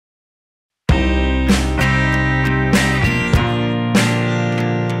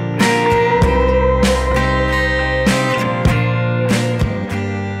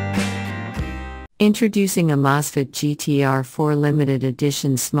Introducing Amazfit GTR 4 limited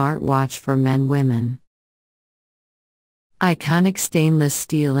edition smartwatch for men/women. Iconic stainless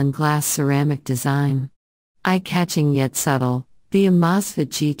steel and glass ceramic design. Eye-catching yet subtle, the Amazfit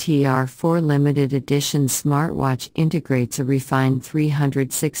GTR 4 limited edition smartwatch integrates a refined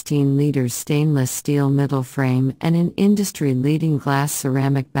 316 L stainless steel middle frame and an industry-leading glass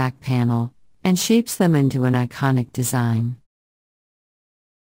ceramic back panel, and shapes them into an iconic design.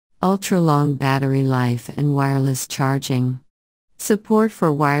 Ultra-long battery life and wireless charging. Support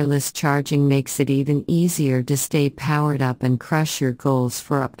for wireless charging makes it even easier to stay powered up and crush your goals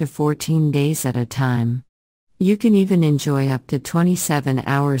for up to 14 days at a time. You can even enjoy up to 27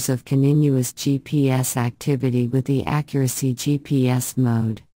 hours of continuous GPS activity with the Accuracy GPS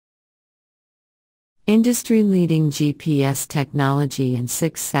mode. Industry-leading GPS technology and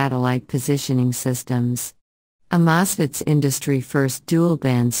 6 satellite positioning systems. Amazfit's industry-first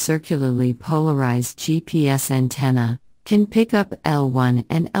dual-band circularly polarized GPS antenna can pick up L1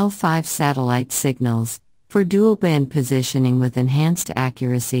 and L5 satellite signals for dual-band positioning with enhanced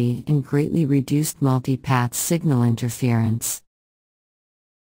accuracy and greatly reduced multipath signal interference.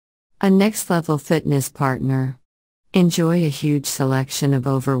 A next-level fitness partner. Enjoy a huge selection of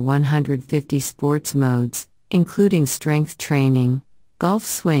over 150 sports modes, including strength training, golf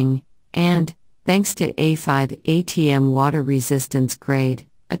swing, and, thanks to A5 ATM water resistance grade,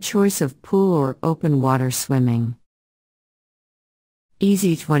 a choice of pool or open water swimming.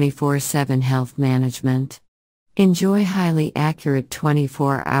 Easy 24/7 health management. Enjoy highly accurate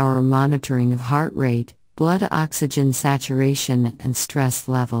 24-hour monitoring of heart rate, blood oxygen saturation, and stress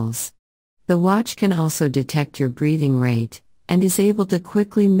levels. The watch can also detect your breathing rate, and is able to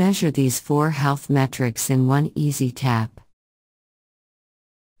quickly measure these 4 health metrics in one easy tap.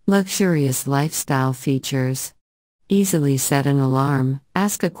 Luxurious lifestyle features. Easily set an alarm,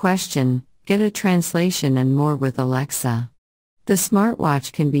 ask a question, get a translation and more with Alexa. The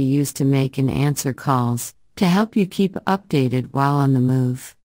smartwatch can be used to make and answer calls, to help you keep updated while on the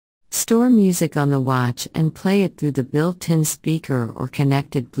move. Store music on the watch and play it through the built-in speaker or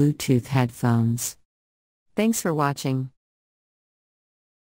connected Bluetooth headphones. Thanks for watching.